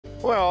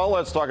Well,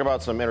 let's talk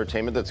about some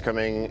entertainment that's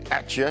coming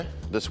at you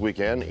this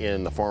weekend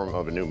in the form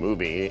of a new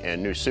movie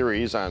and new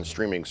series on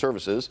streaming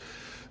services.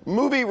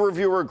 Movie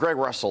reviewer Greg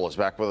Russell is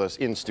back with us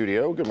in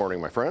studio. Good morning,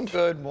 my friend.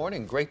 Good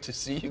morning. Great to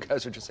see you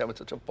guys are just having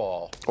such a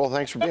ball. Well,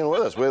 thanks for being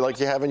with us. We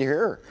like you having you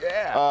here.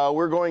 Yeah.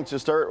 We're going to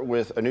start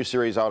with a new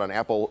series out on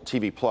Apple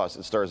TV Plus.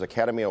 It stars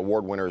Academy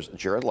Award winners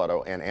Jared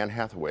Leto and Anne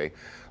Hathaway.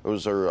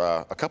 Those are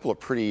a couple of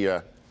pretty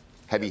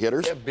heavy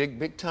hitters. Yeah,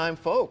 big time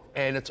folk.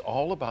 And it's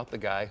all about the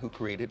guy who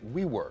created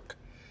WeWork.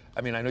 I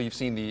mean, I know you've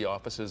seen the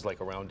offices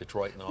like around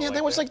Detroit and all that. Yeah,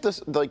 there was like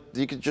this, like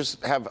you could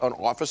just have an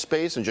office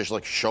space and just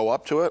like show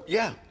up to it.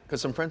 Yeah,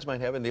 because some friends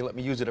might have it and they let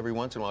me use it every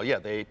once in a while. Yeah,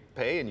 they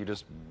pay and you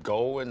just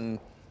go and,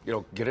 you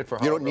know, get it for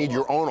You don't need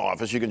your own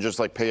office. You can just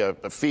like pay a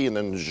fee and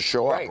then just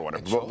show up or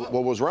whatever.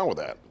 What was wrong with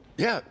that?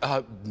 Yeah,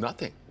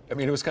 nothing. I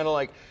mean, it was kind of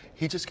like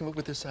he just came up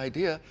with this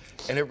idea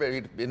and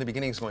everybody in the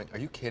beginning is going, are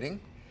you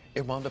kidding?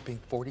 It wound up being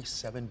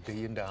 $47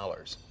 billion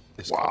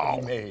this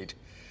company made.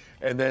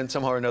 And then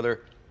somehow or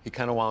another, he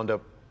kind of wound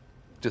up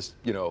just,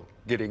 you know,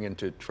 getting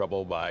into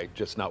trouble by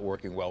just not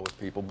working well with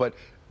people. But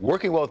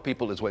working well with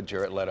people is what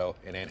Jared Leto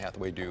and Anne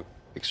Hathaway do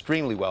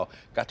extremely well.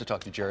 Got to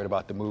talk to Jared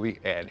about the movie,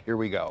 and here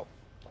we go.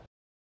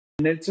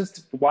 And it's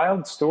just a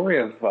wild story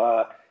of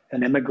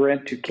an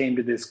immigrant who came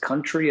to this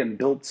country and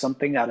built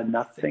something out of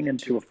nothing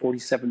into a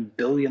 $47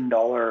 billion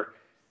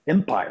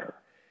empire.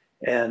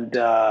 And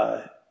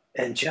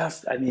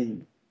just, I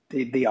mean,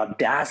 the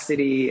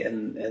audacity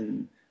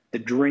and the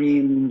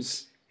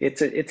dreams.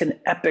 It's an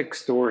epic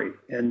story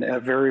and a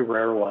very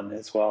rare one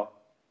as well.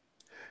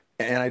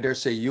 And I dare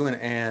say you and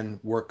Anne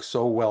work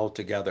so well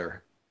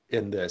together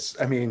in this.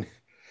 I mean,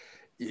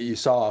 you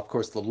saw, of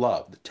course, the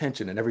love, the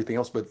tension and everything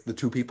else, but the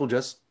two people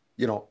just,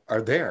 you know,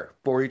 are there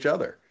for each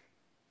other.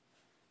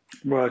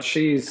 Well,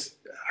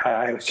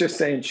 I was just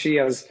saying she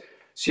has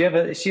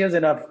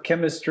enough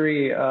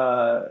chemistry,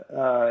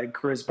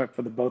 charisma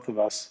for the both of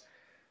us.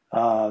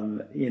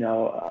 You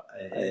know,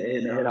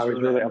 and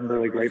I'm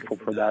really grateful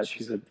for that.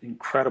 She's an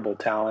incredible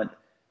talent,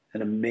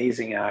 an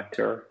amazing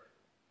actor,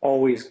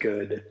 always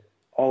good,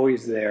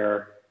 always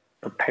there,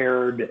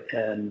 prepared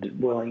and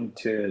willing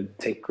to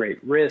take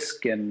great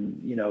risk and,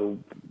 you know,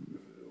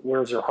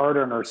 wears her heart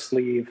on her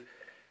sleeve.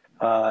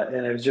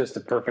 And it was just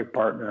a perfect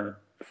partner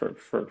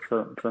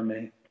for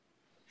me.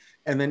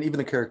 And then even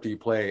the character you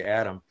play,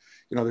 Adam,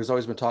 you know, there's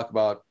always been talk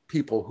about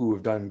people who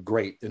have done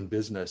great in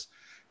business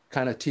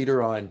kind of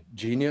teeter on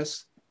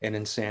genius and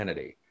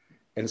insanity.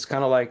 And it's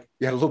kind of like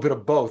you had a little bit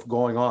of both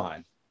going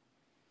on.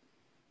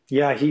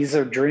 Yeah, he's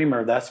a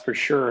dreamer, that's for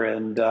sure.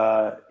 And,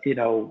 you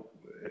know,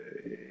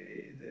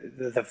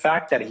 the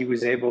fact that he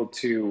was able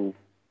to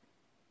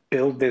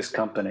build this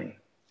company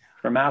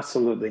from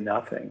absolutely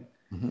nothing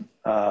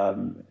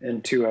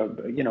into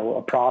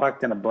a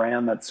product and a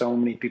brand that so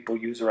many people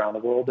use around the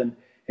world and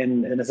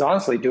is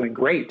honestly doing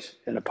great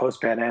in a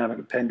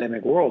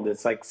post-pandemic world.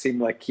 It's like seemed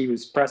like he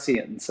was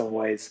prescient in some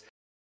ways.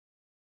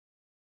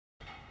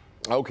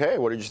 Okay,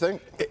 what did you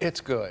think? It's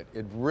good.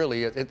 It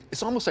really is.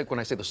 It's almost like when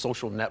I say The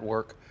Social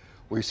Network,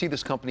 where you see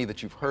this company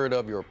that you've heard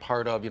of, you're a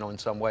part of, you know, in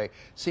some way,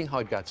 seeing how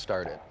it got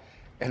started.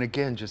 And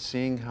again, just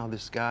seeing how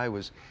this guy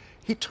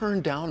he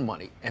turned down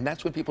money, and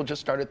that's when people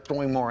just started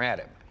throwing more at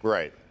him.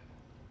 Right.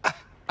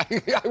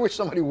 I wish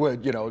somebody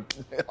would, you know,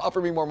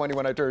 offer me more money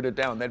when I turned it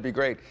down. That'd be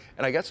great.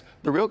 And I guess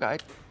the real guy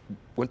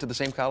went to the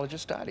same college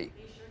as Stoddy.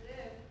 He sure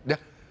did. Yeah.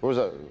 What was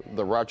that?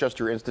 The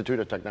Rochester Institute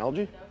of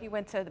Technology? He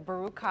went to the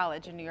Baruch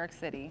College in New York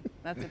City.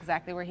 That's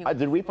exactly where he went.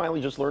 Did we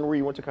finally just learn where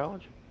you went to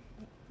college?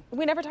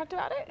 We never talked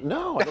about it?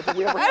 No, I don't think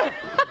we ever have.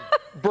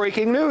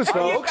 Breaking news,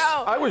 folks.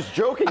 I was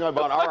joking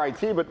about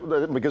RIT,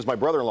 but because my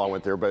brother-in-law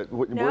went there. But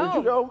where did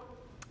you go?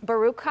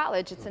 Baruch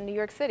College. It's in New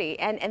York City.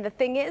 And the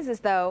thing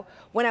is though,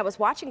 when I was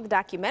watching the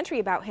documentary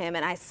about him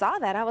and I saw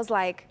that, I was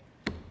like,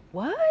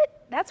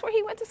 what? That's where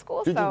he went to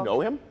school? Did you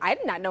know him? I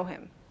did not know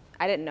him.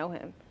 I didn't know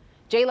him.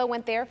 J-Lo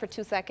went there for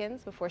 2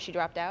 seconds before she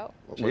dropped out.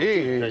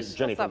 Jeez.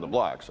 Jenny from the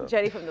block. So.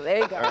 Jenny from the, there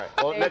you go. All right.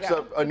 Well, next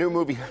up, a new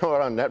movie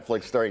out on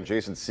Netflix starring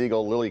Jason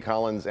Segel, Lily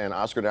Collins, and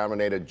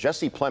Oscar-nominated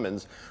Jesse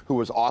Plemons, who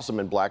was awesome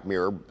in Black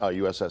Mirror,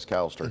 USS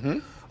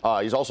Callister.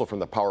 He's also from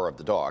The Power of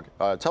the Dog.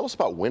 Tell us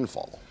about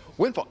Windfall.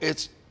 Windfall.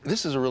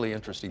 This is a really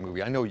interesting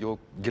movie. I know you'll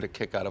get a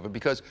kick out of it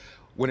because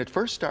when it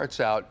first starts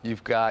out,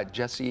 you've got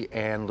Jesse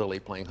and Lily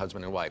playing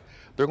husband and wife.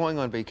 They're going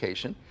on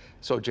vacation,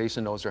 so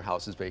Jason knows their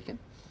house is vacant.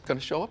 Going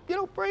to show up, you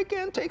know, break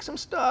in, take some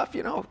stuff,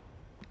 you know,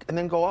 and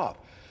then go off.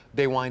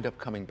 They wind up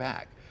coming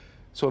back.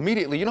 So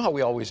immediately, you know how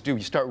we always do,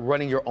 you start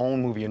running your own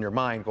movie in your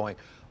mind going,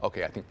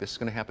 okay, I think this is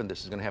going to happen,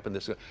 this is going to happen,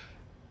 this is gonna...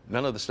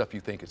 None of the stuff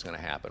you think is going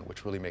to happen,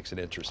 which really makes it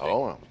interesting.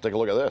 Oh, take a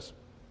look at this.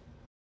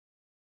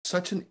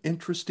 Such an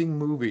interesting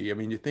movie. I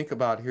mean, you think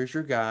about, here's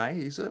your guy,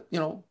 he's a, you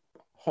know,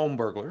 home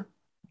burglar,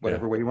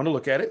 whatever way you want to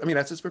look at it. I mean,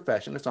 that's his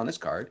profession, it's on his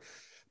card.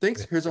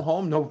 Thinks, here's a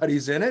home,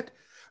 nobody's in it.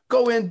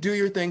 Go in, do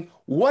your thing.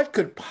 What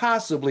could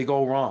possibly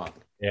go wrong?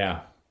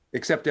 Yeah.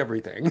 Except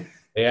everything.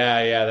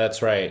 Yeah,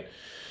 that's right.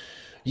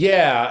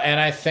 Yeah, and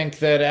I think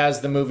that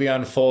as the movie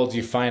unfolds,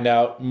 you find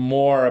out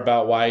more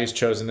about why he's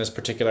chosen this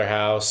particular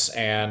house,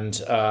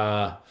 and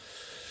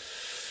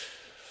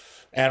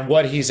and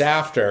what he's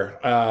after.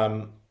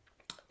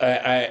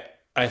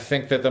 I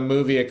think that the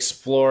movie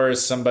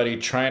explores somebody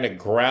trying to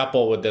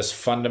grapple with this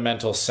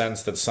fundamental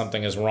sense that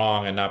something is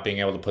wrong and not being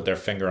able to put their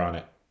finger on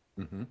it.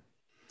 Mm-hmm.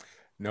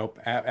 Nope,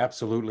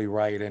 absolutely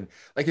right. And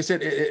like you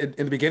said,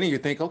 in the beginning, you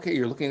think, okay,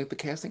 you're looking at the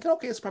cast, thinking,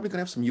 okay, it's probably going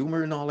to have some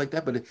humor and all like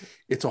that, but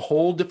it's a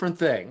whole different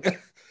thing.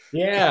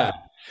 Yeah.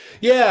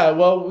 Yeah.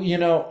 Well, you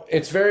know,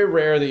 it's very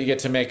rare that you get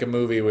to make a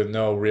movie with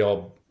no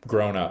real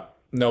grown up,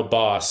 no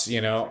boss, you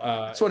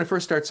know. So when it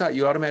first starts out,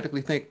 you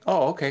automatically think,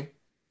 oh, okay,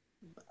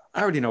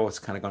 I already know what's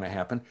kind of going to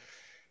happen.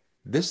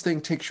 This thing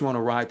takes you on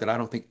a ride that I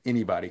don't think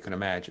anybody can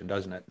imagine,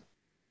 doesn't it?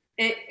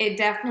 It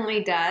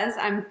definitely does.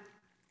 I'm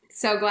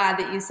so glad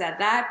that you said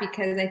that,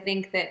 because I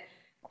think that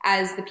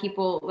as the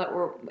people that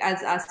were,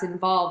 as us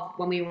involved,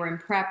 when we were in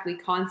prep, we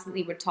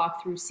constantly would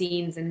talk through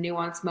scenes and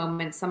nuanced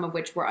moments, some of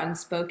which were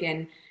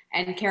unspoken,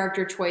 and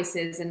character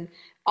choices and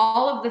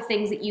all of the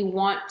things that you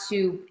want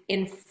to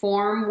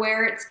inform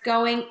where it's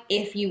going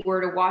if you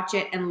were to watch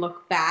it and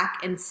look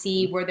back and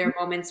see were there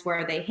moments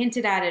where they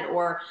hinted at it,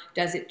 or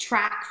does it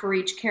track for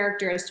each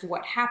character as to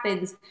what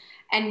happens.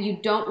 And you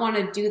don't want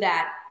to do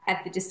that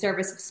at the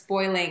disservice of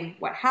spoiling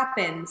what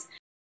happens.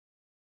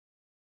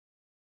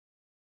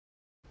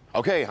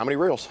 Okay, how many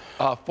reels?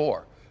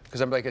 4.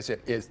 Because like I said,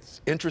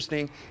 it's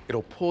interesting.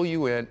 It'll pull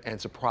you in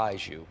and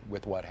surprise you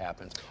with what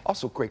happens.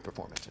 Also, great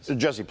performances.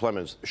 Jesse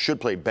Plemons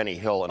should play Benny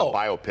Hill in a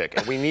biopic,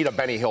 and we need a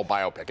Benny Hill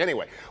biopic.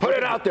 Anyway, put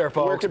it out there,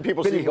 folks. Where can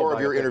people Benny see more Hill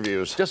of your biopic.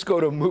 interviews? Just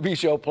go to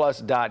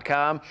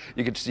movieshowplus.com.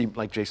 You can see,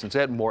 like Jason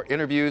said, more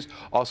interviews,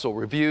 also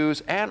reviews,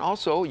 and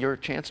also your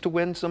chance to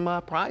win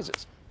some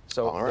prizes.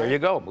 So there you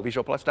go,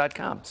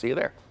 movieshowplus.com. See you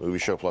there.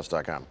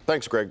 Movieshowplus.com.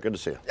 Thanks, Greg. Good to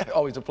see you.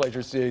 Always a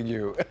pleasure seeing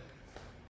you.